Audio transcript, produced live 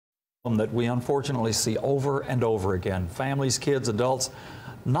that we unfortunately see over and over again. Families, kids, adults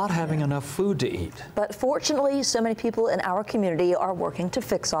not having enough food to eat. But fortunately, so many people in our community are working to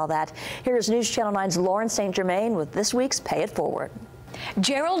fix all that. Here's News Channel 9's Lauren St. Germain with this week's Pay It Forward.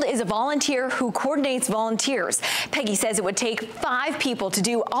 Gerald is a volunteer who coordinates volunteers. Peggy says it would take 5 people to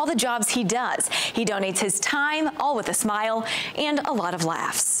do all the jobs he does. He donates his time, all with a smile and a lot of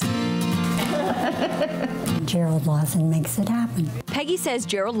laughs. Gerald Lawson makes it happen. Peggy says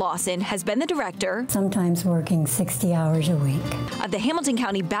Gerald Lawson has been the director, sometimes working 60 hours a week, of the Hamilton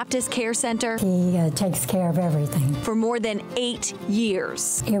County Baptist Care Center. He takes care of everything. For more than 8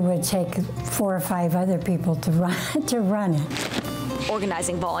 years. It would take 4 or 5 other people to run it.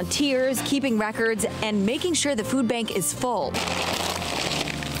 Organizing volunteers, keeping records, and making sure the food bank is full.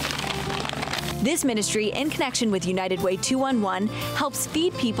 This ministry, in connection with United Way 211, helps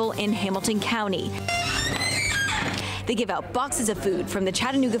feed people in Hamilton County. They give out boxes of food from the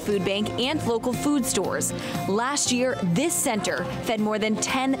Chattanooga Food Bank and local food stores. Last year, this center fed more than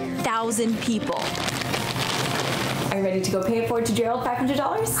 10,000 people. Are you ready to go pay it forward to Gerald,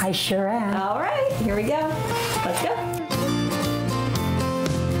 $500? I sure am. All right, here we go. Let's go.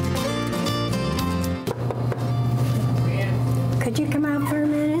 Could you come out for a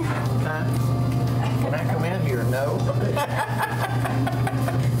minute? Can I come in here? No.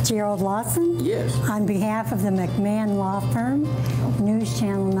 Gerald Lawson? Yes. On behalf of the McMahon Law Firm, News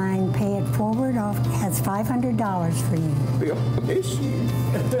Channel 9 Pay It Forward has $500 for you. Bless you.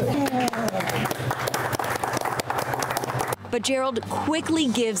 But Gerald quickly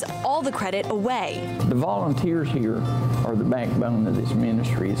gives all the credit away. The volunteers here are the backbone of this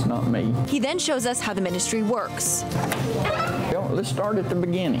ministry. It's not me. He then shows us how the ministry works. Well, let's start at the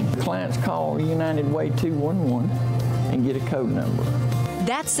beginning. Clients call United Way 211 and get a code number.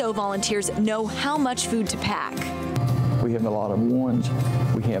 That's so volunteers know how much food to pack. We have a lot of ones.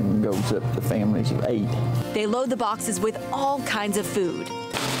 We have them goes up to families of 8. They load the boxes with all kinds of food.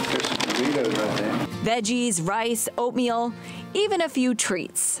 There's some burritos right there. Veggies, rice, oatmeal, even a few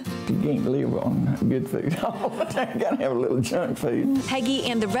treats. You can't live on good food all the time. You gotta have a little junk food. Peggy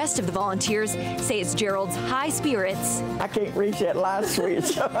and the rest of the volunteers say it's Gerald's high spirits. I can't reach that light switch,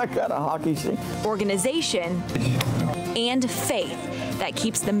 so I got a hockey stick. Organization and faith that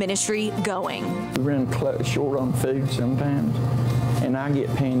keeps the ministry going. We run short on food sometimes, and I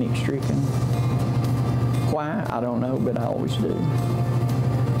get panic-stricken. Why? I don't know, but I always do.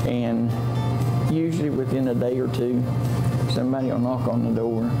 And usually within a day or two, somebody will knock on the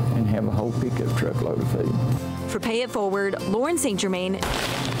door and have a whole pickup truckload of food. For Pay It Forward, Lauren St. Germain,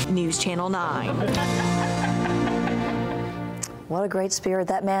 News Channel 9. What a great spirit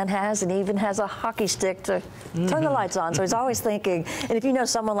that man has, and he even has a hockey stick to turn the lights on. So he's always thinking. And if you know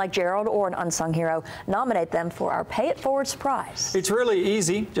someone like Gerald or an unsung hero, nominate them for our Pay It Forward prize. It's really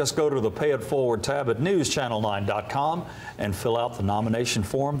easy. Just go to the Pay It Forward tab at newschannel9.com and fill out the nomination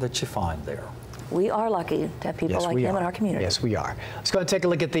form that you find there. We are lucky to have people like him in our community. Yes, we are. Let's go and take a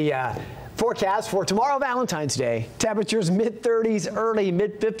look at the forecast for tomorrow, Valentine's Day. Temperatures mid-30s, early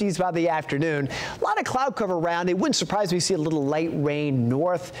mid-50s by the afternoon. A lot of cloud cover around. It wouldn't surprise me to see a little light rain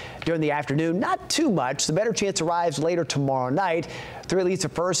north during the afternoon. Not too much. The better chance arrives later tomorrow night through at least the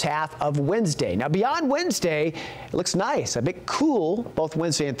first half of Wednesday. Now, beyond Wednesday, it looks nice. A bit cool both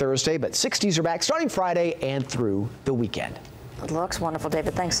Wednesday and Thursday, but 60s are back starting Friday and through the weekend. It looks wonderful,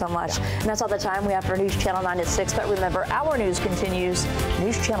 David. Thanks so much. And that's all the time we have for News Channel 9 at 6. But remember, our news continues.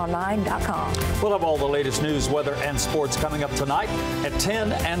 NewsChannel9.com. We'll have all the latest news, weather, and sports coming up tonight at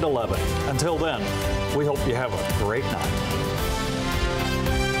 10 and 11. Until then, we hope you have a great night.